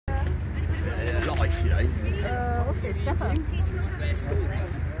this, Jumper. Every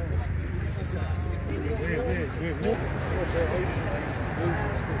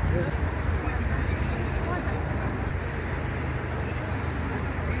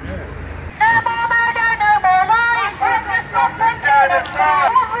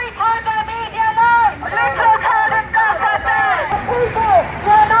time the media lies, little child in Gaza dies. People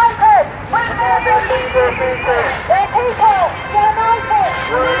united, we'll never be defeated. The people united,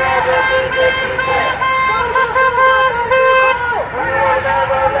 we'll never be defeated. We will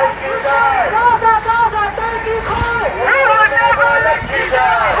never let you die. Gaza, Gaza, don't you cry. We will never let you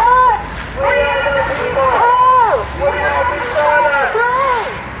die. We are the people. We will be silent.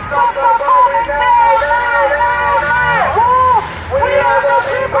 Stop the bombing now, now, now, now. We are the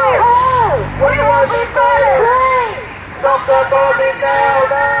people! We will be silent! Stop the bombing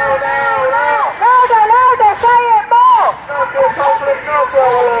now, now, now, now! Louder, louder, say it more! Not the public, not the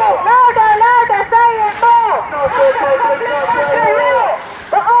law! Louder, louder, say it more! Not the public, not the law!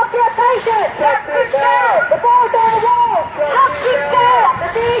 The occupation! Shut it down! The border wall! Shut it down! The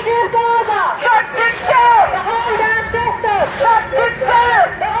siege of Gaza! Shut it down! The hold-down system! Shut it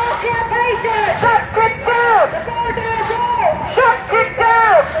down! The occupation! Shut it down! The border wall! Shut it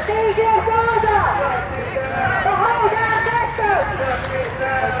down! The siege of Gaza! The hold-down system!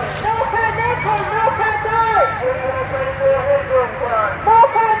 No per nickel, no per dime! We won't pay for Israel crime! No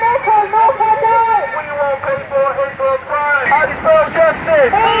per nickel, no per dime! We won't pay for Israel crime! How do you spell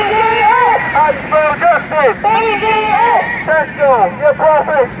justice? BGS! How do you spell justice? BGS! Tesco, your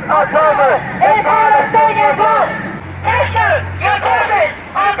profits are covered in Palestinian blood! Tesco, your profits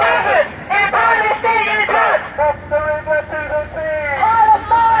are covered in Palestinian blood! Cross the river to the sea!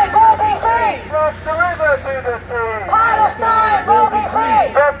 Palestine will be free! Cross the river to the sea! Palestine will be free!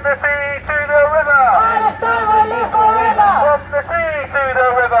 From the sea to the river! Palestine will live forever! From the sea to the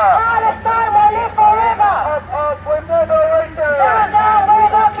river! Palestine will live forever! Up with liberation! Down, down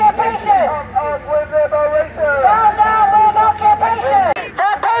with occupation! Up with liberation! Down, down with occupation!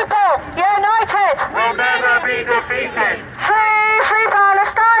 The people united! Will never be defeated! Free, free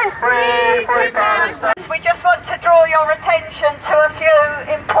Palestine! Free, free Palestine! We just want to draw your attention to a few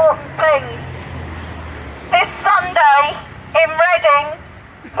important things. This Sunday in Reading,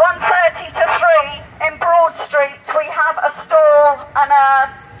 1:30 to 3 in Broad Street, we have a stall and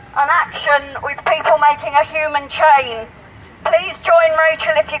an action with people making a human chain. Please join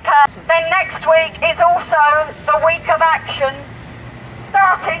Rachel if you can. Then next week is also the week of action,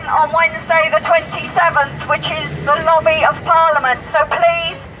 starting on Wednesday the 27th, which is the lobby of Parliament. So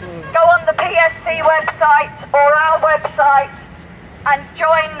please go on the PSC website or our website and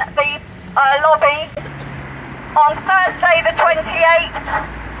join the lobby. On Thursday the 28th,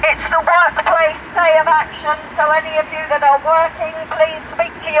 it's the workplace day of action, so any of you that are working, please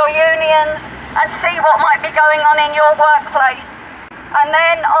speak to your unions and see what might be going on in your workplace. And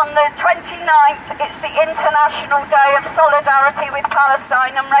then on the 29th, it's the International Day of Solidarity with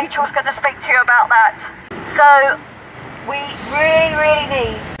Palestine, and Rachel's going to speak to you about that. So we really, really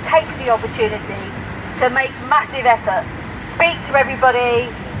need to take the opportunity to make massive effort. Speak to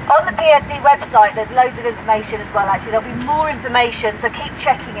everybody. On the PSC website, there's loads of information as well, actually. There'll be more information, so keep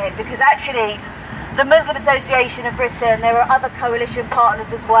checking it, because actually the Muslim Association of Britain, there are other coalition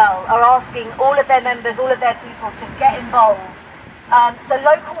partners as well, are asking all of their members, all of their people to get involved. So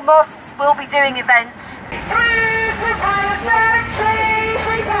local mosques will be doing events. Free, free Palestine! Free,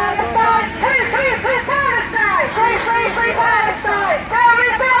 free Palestine! Free, free, free Palestine! Free, free, free Palestine! There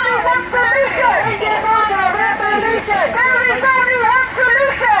is only one solution! Intifada revolution! There is only one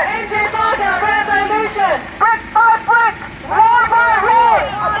solution! Intifada revolution! Brick by brick! Wall by wall!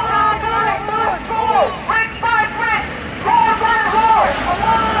 Apartheid must fall! Brick by brick! Wall by wall!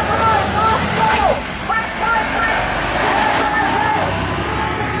 Apartheid must fall! Brick by brick!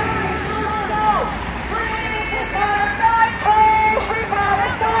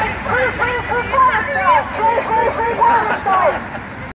 Free Palestine!